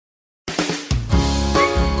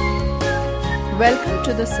Welcome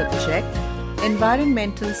to the subject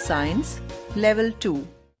Environmental Science, Level 2.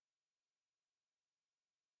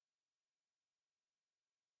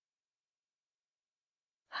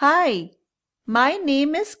 Hi, my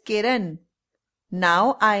name is Kiran.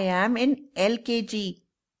 Now I am in LKG.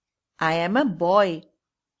 I am a boy.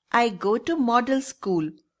 I go to model school.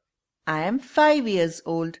 I am 5 years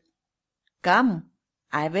old. Come,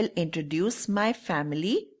 I will introduce my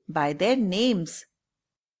family by their names.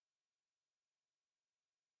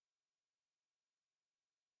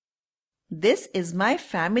 This is my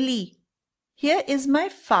family. Here is my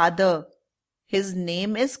father. His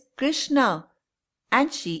name is Krishna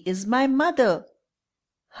and she is my mother.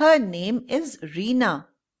 Her name is Reena.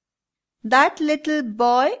 That little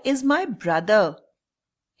boy is my brother.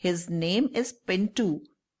 His name is Pintu.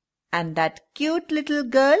 And that cute little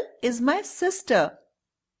girl is my sister.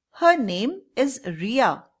 Her name is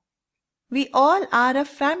Ria. We all are a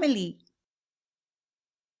family.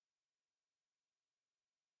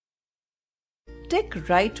 Tick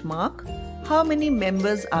right mark. How many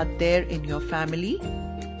members are there in your family?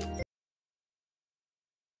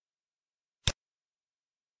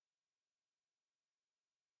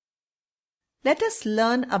 Let us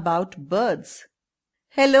learn about birds.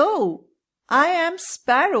 Hello, I am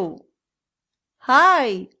Sparrow.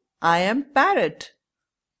 Hi, I am Parrot.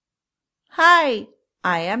 Hi,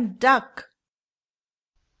 I am Duck.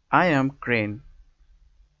 I am Crane.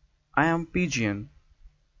 I am Pigeon.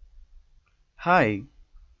 Hi,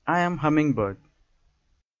 I am Hummingbird.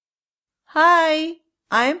 Hi,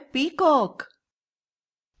 I am Peacock.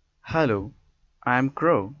 Hello, I am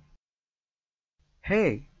Crow.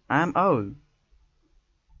 Hey, I am Owl.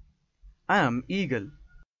 I am Eagle.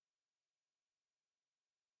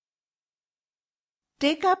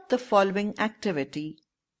 Take up the following activity.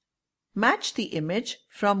 Match the image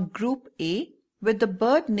from Group A with the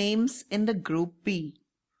bird names in the Group B.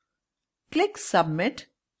 Click Submit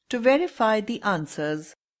to verify the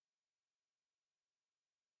answers.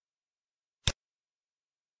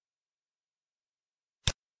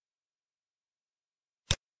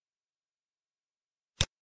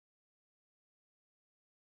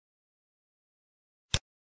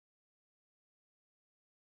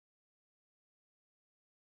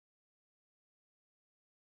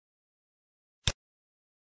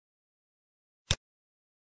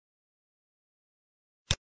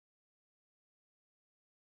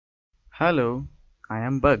 Hello, I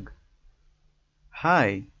am Bug.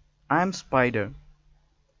 Hi, I am Spider.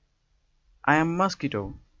 I am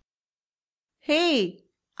Mosquito. Hey,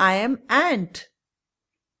 I am Ant.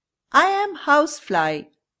 I am Housefly.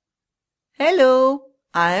 Hello,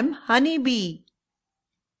 I am Honeybee.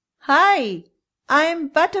 Hi, I am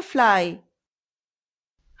Butterfly.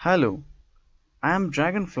 Hello, I am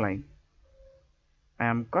Dragonfly. I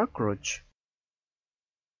am Cockroach.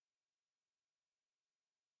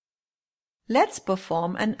 Let's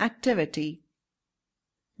perform an activity.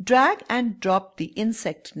 Drag and drop the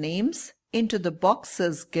insect names into the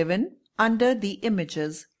boxes given under the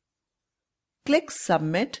images. Click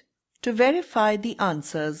Submit to verify the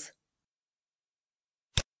answers.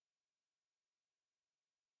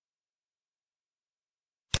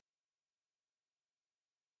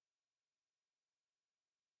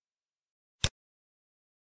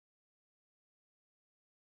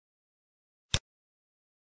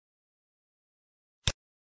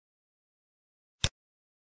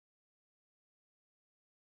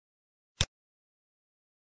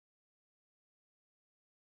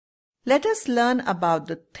 Let us learn about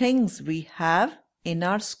the things we have in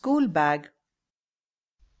our school bag.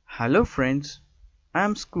 Hello friends, I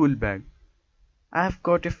am Schoolbag. I have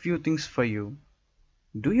got a few things for you.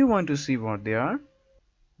 Do you want to see what they are?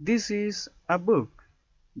 This is a book.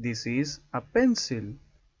 This is a pencil.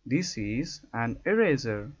 This is an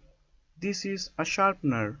eraser. This is a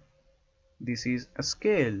sharpener. This is a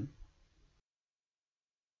scale.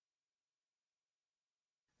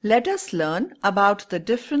 Let us learn about the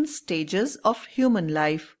different stages of human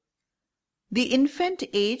life. The infant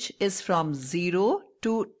age is from 0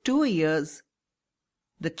 to 2 years.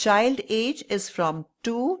 The child age is from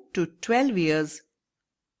 2 to 12 years.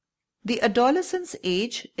 The adolescence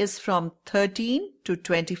age is from 13 to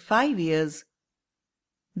 25 years.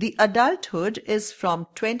 The adulthood is from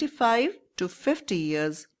 25 to 50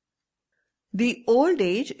 years. The old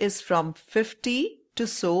age is from 50 to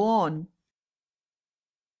so on.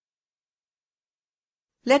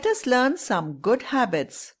 Let us learn some good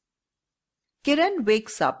habits. Kiran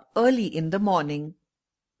wakes up early in the morning,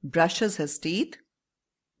 brushes his teeth,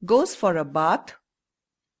 goes for a bath,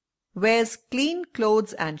 wears clean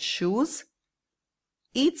clothes and shoes,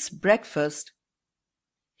 eats breakfast.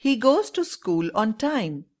 He goes to school on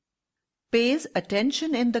time, pays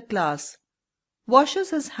attention in the class, washes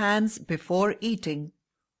his hands before eating,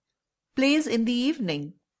 plays in the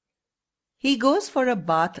evening. He goes for a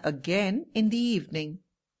bath again in the evening,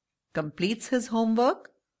 completes his homework,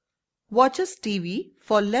 watches TV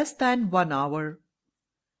for less than 1 hour,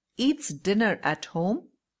 eats dinner at home,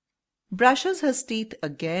 brushes his teeth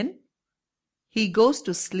again. He goes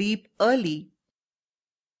to sleep early.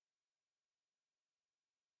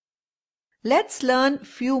 Let's learn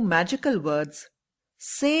few magical words.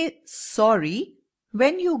 Say sorry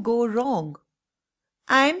when you go wrong.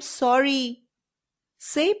 I'm sorry.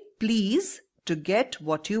 Say please to get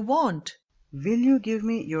what you want. Will you give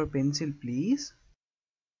me your pencil, please?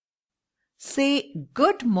 Say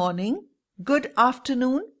good morning, good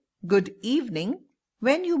afternoon, good evening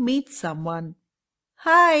when you meet someone.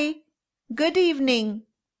 Hi, good evening.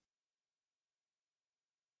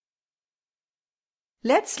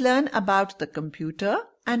 Let's learn about the computer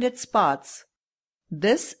and its parts.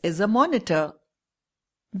 This is a monitor.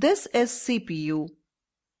 This is CPU.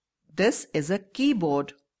 This is a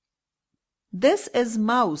keyboard. This is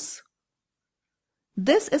mouse.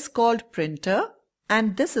 This is called printer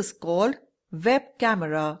and this is called web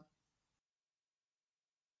camera.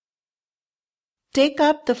 Take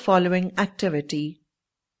up the following activity.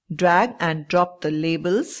 Drag and drop the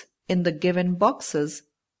labels in the given boxes.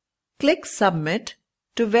 Click Submit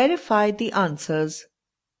to verify the answers.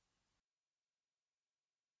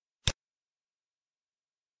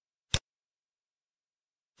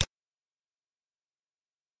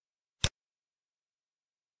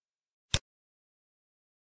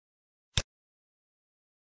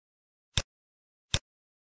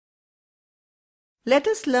 Let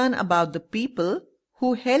us learn about the people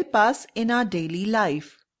who help us in our daily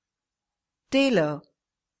life. Tailor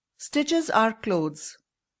stitches our clothes.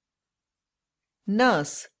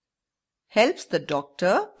 Nurse helps the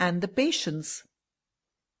doctor and the patients.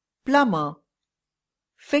 Plumber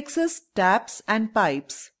fixes taps and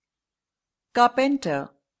pipes. Carpenter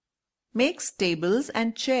makes tables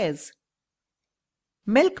and chairs.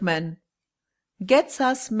 Milkman gets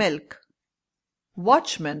us milk.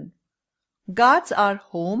 Watchman guards our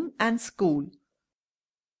home and school.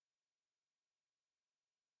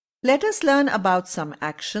 Let us learn about some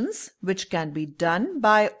actions which can be done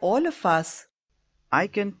by all of us. I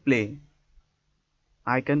can play.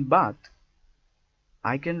 I can bath.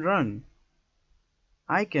 I can run.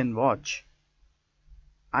 I can watch.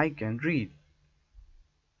 I can read.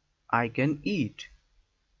 I can eat.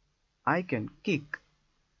 I can kick.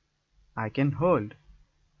 I can hold.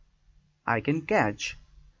 I can catch.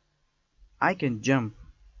 I can jump.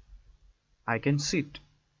 I can sit.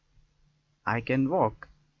 I can walk.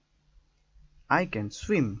 I can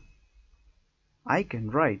swim. I can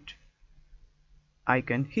write. I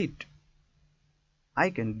can hit. I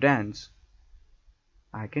can dance.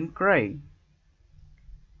 I can cry.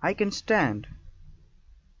 I can stand.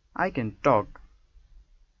 I can talk.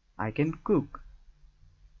 I can cook.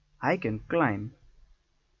 I can climb.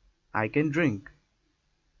 I can drink.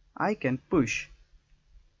 I can push.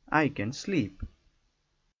 I can sleep.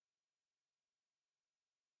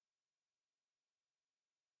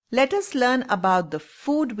 Let us learn about the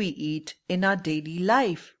food we eat in our daily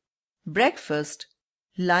life. Breakfast,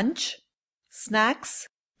 lunch, snacks,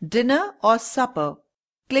 dinner or supper.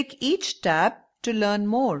 Click each tab to learn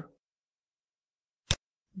more.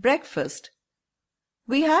 Breakfast.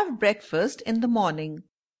 We have breakfast in the morning.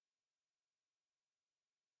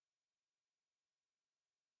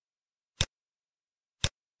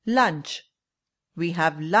 Lunch. We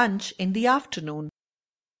have lunch in the afternoon.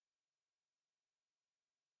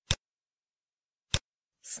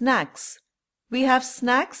 Snacks. We have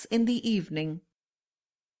snacks in the evening.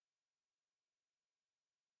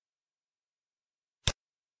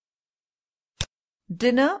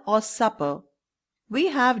 Dinner or supper. We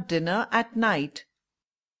have dinner at night.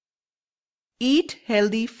 Eat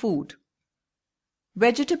healthy food.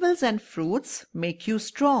 Vegetables and fruits make you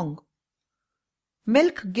strong.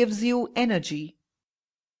 Milk gives you energy.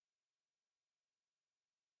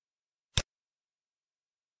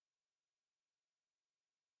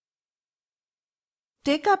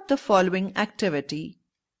 Take up the following activity.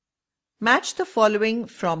 Match the following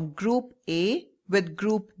from Group A with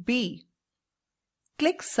Group B.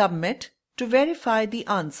 Click Submit to verify the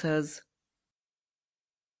answers.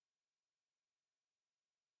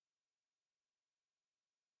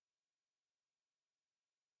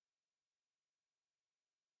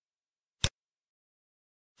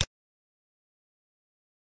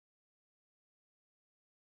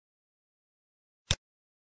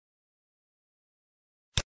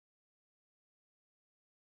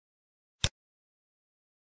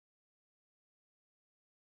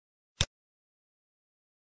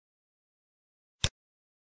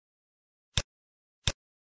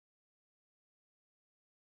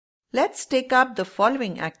 Let's take up the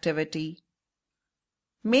following activity.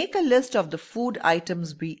 Make a list of the food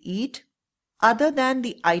items we eat, other than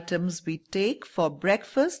the items we take for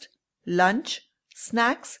breakfast, lunch,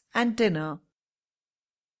 snacks and dinner.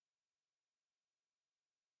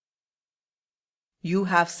 You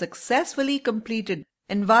have successfully completed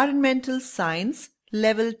Environmental Science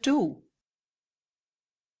Level 2.